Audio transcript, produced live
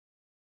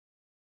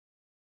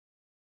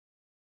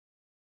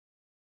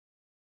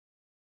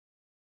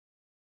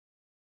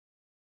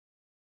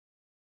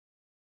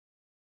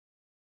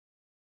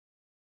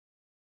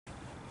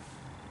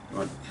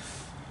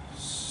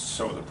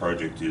So what the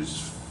project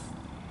is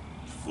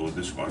for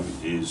this one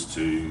is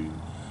to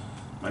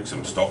make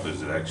some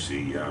stoppers that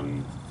actually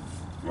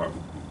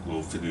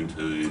will fit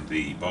into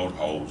the bolt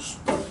holes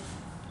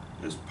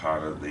as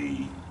part of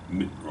the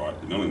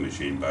milling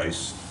machine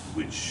base,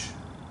 which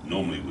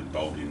normally would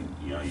bolt in,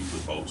 you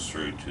put bolts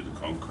through to the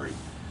concrete.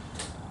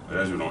 But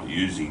as we're not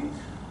using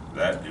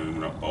that and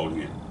we're not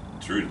bolting it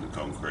through to the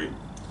concrete,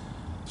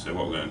 so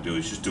what we're going to do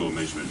is just do a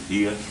measurement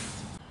here.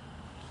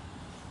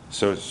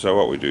 So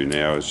what we do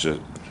now is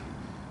just,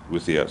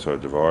 with the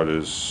outside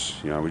dividers,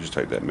 we just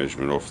take that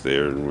measurement off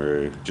there and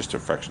we're just a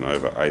fraction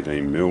over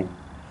 18 mil,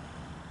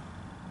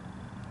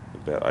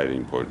 about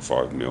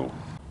 18.5 mil.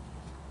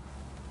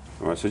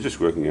 Alright, so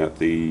just working out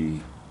the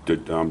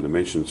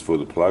dimensions for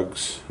the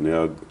plugs.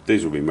 Now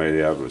these will be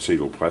made out of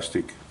acetal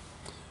plastic,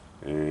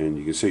 and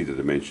you can see the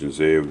dimensions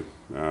there.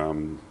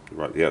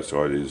 Right, the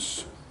outside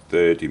is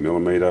 30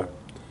 millimeter.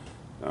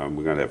 We're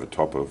going to have a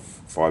top of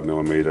 5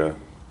 millimeter.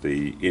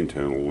 The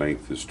internal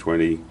length is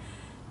 20,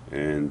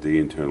 and the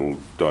internal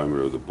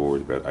diameter of the bore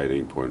is about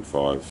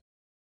 18.5.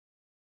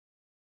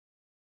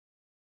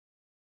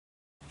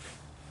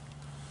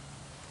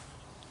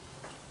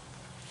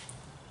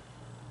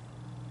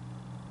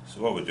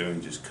 So what we're doing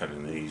is just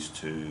cutting these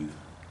to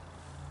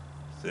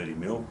 30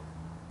 mil.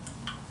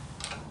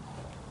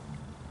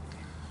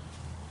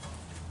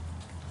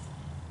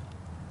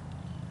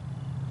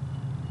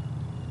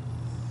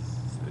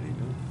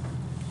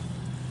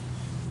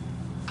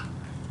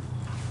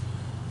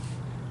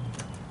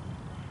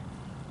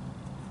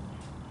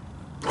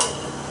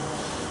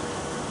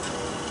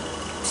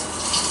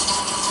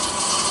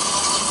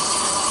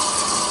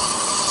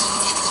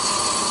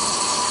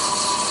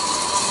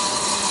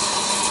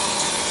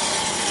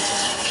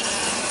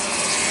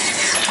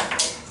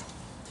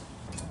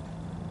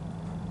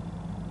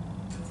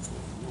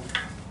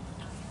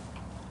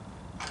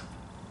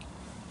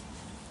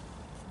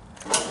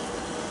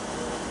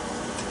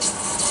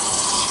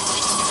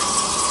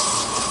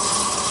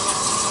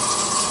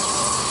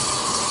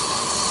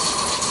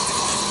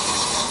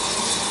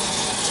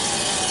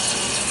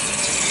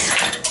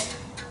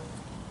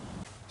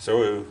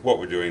 So what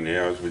we're doing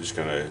now is we're just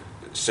going to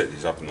set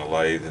these up in the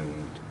lathe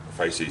and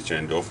face each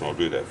end off, and I'll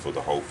do that for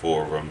the whole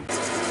 4 of them.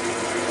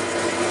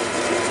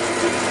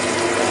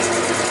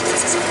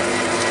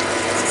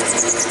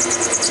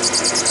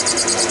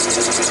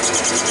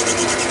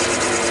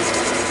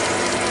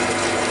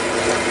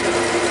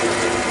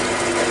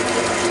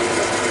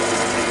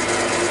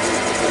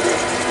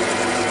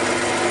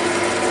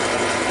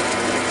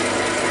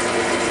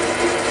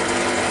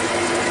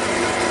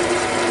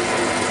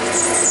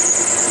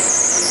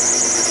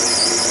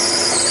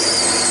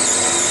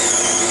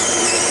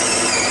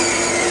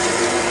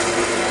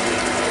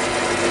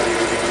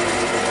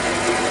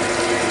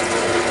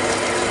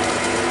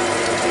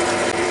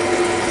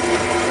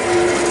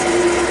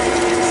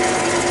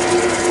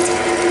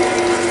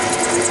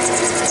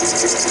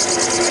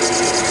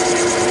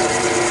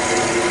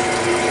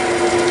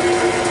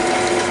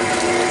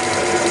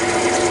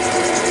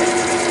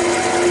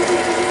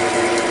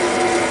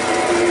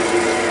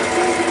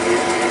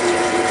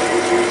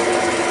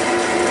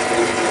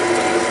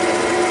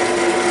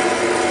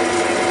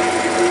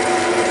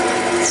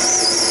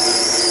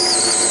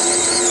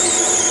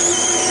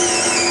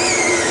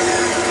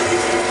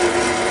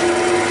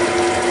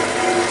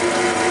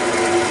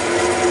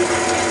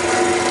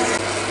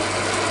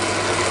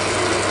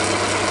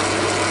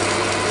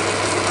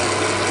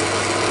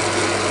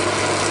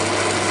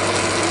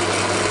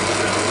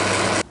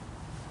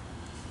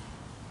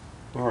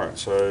 Alright,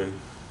 so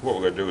what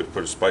we're going to do is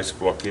put a spacer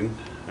block in.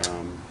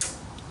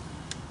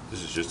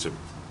 This is just a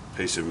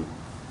piece of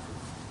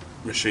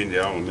machined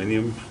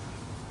aluminium,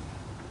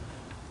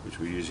 which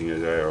we're using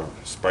as our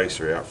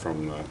spacer out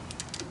from the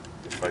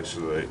face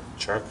of the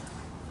chuck.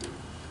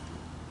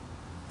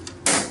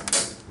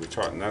 We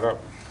tighten that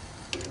up.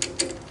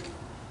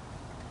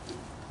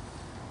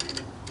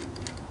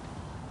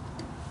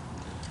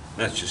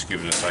 That's just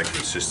giving us a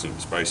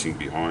consistent spacing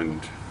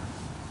behind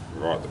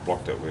the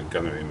block that we're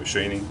going to be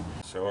machining.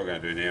 So what we're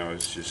going to do now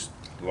is just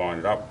line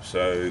it up.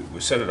 So we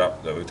set it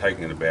up that we're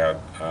taking it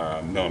about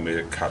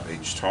millimetre cut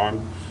each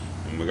time,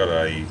 and we've got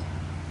a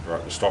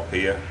stop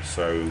here,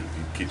 so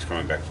it keeps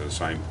coming back to the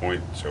same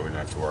point, so we don't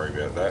have to worry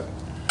about that.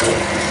 And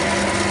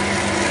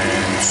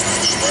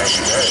away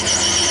we go.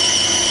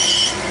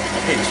 I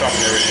keep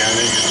stopping every now and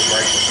then just to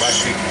break the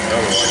plastic,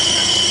 otherwise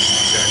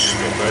it's going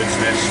into a bird's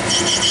nest.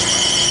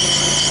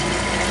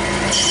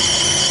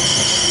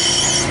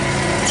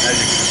 As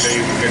you can see,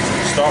 we'll get to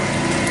the stop,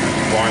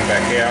 wind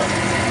back out,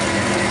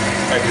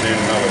 take it in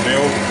another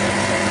mill,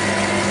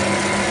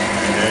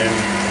 and then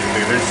it'll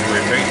be rinse and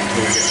repeat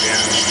until we get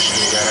down to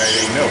about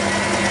 18 mil.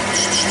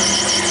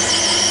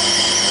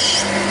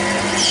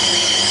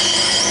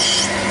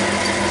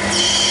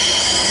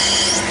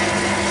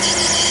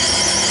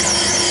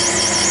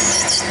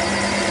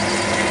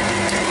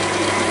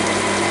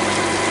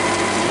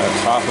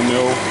 That's half a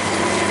mil,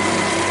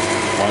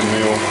 1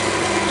 mil.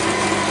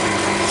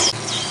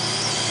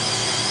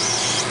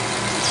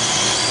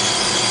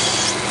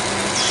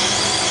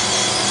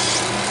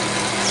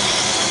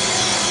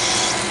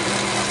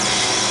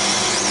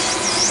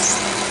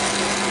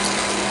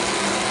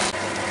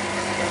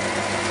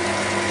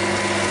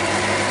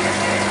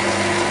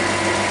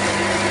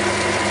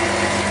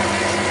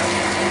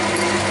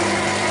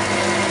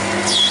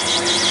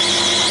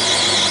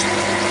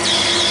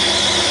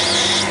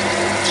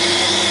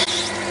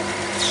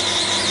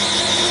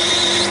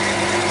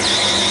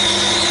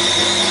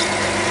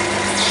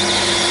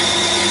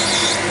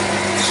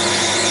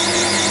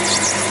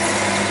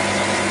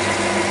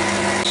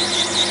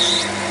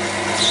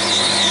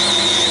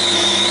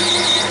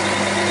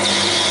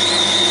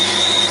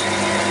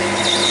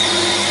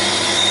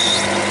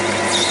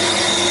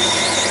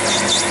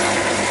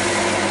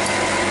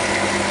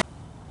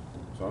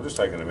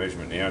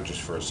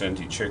 just for a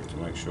sanity check to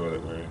make sure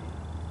that we're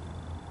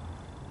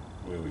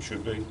where we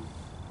should be.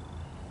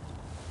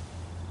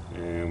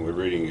 And we're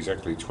reading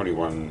exactly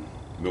 21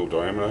 mil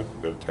diameter.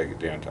 We've got to take it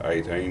down to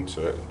 18,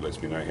 so that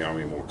lets me know how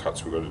many more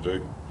cuts we've got to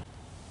do.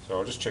 So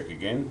I'll just check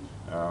again.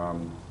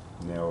 Now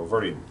I've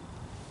already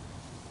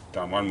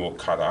done one more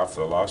cut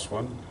after the last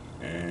one,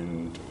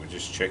 and we're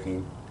just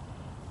checking,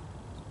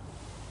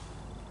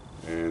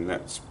 and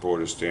that's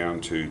brought us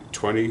down to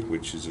 20,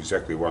 which is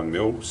exactly 1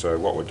 mil. So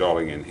what we're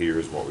dialing in here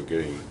is what we're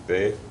getting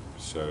there.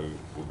 So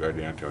we'll go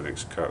down to our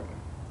next cut.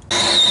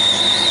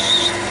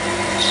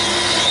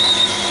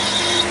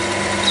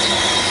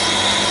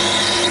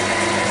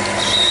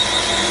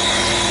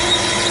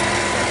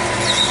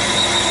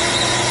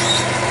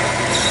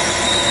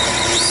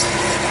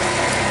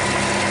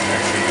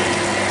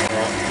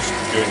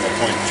 Doing a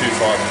 0.25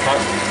 cut,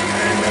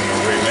 and then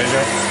we'll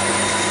remeasure.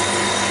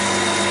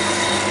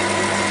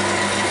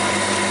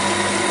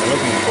 We're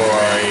looking for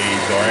a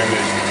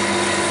diameter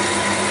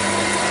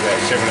about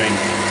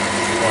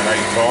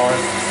 17.85,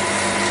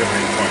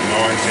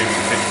 17.9 seems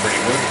to fit pretty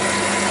good.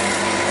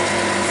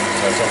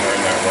 So somewhere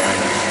in that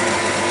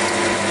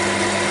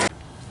range.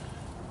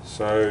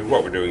 So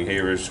what we're doing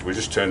here is we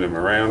just turn them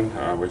around.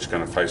 We're just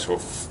going to face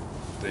off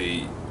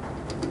the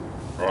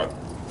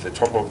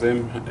top of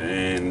them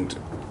and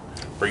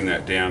bring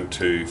that down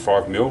to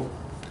 5 mil,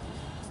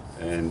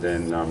 and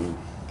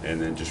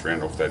then just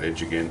round off that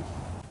edge again.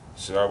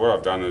 So what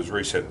I've done is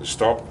reset the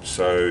stop,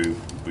 so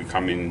we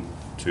come in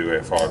to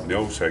our 5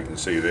 mil, so you can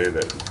see there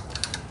that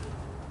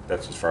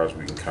that's as far as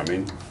we can come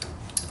in,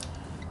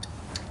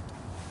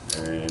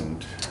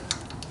 and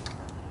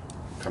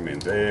come in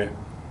there,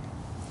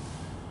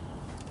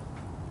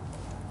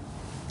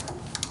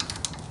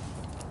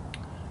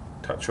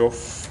 touch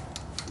off,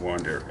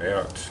 wind her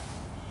out.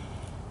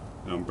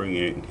 And I'm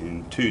bringing it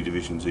in 2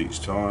 divisions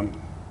each time.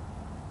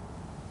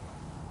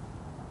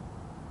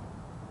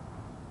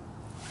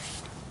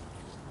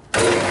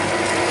 Can't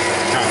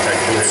take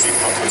too heavy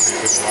cut with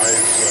this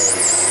lathe,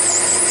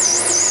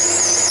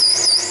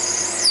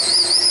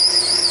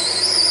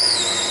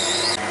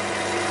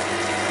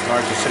 so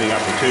I'm just setting up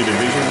the 2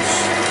 divisions.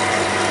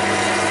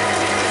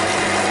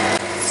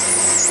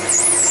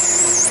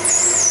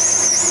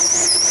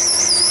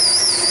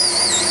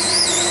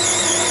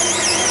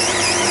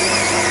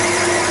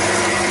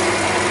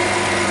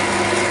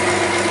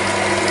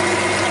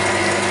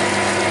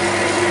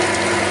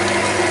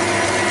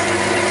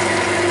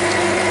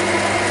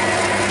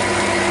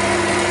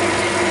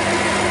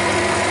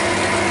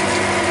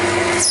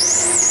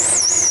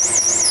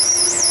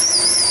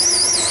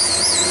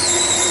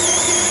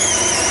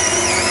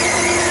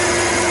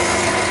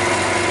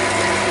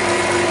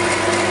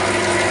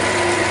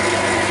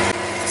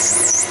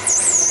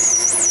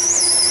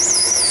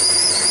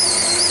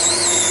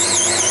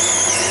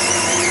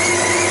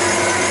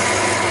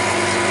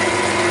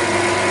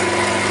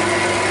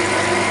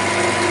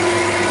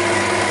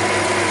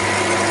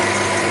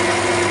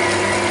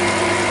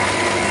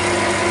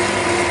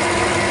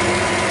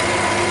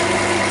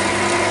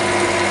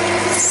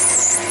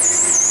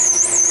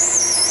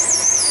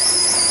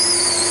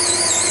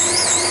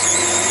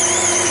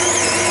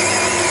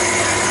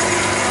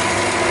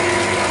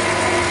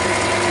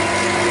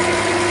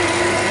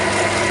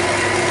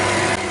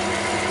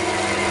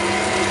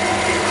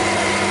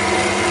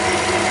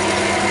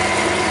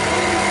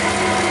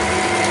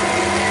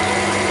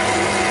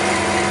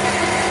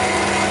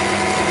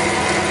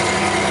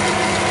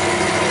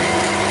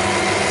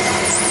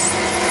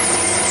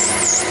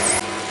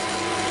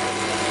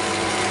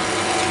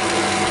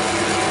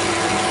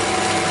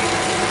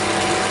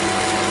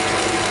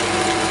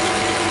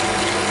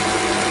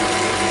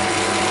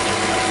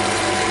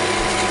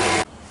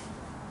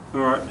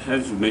 Alright,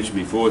 as we mentioned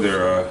before,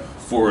 there are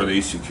 4 of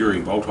these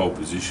securing bolt hole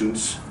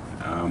positions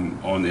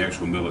on the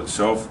actual mill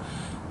itself.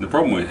 And the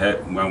problem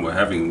one we're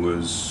having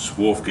was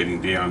swarf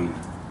getting down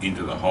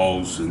into the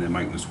holes and then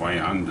making its way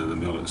under the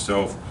mill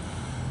itself.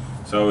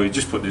 So we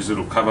just put this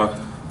little cover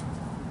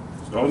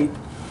on,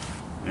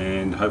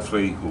 and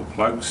hopefully, or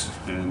plugs,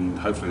 and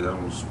hopefully that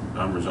will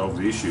resolve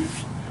the issue.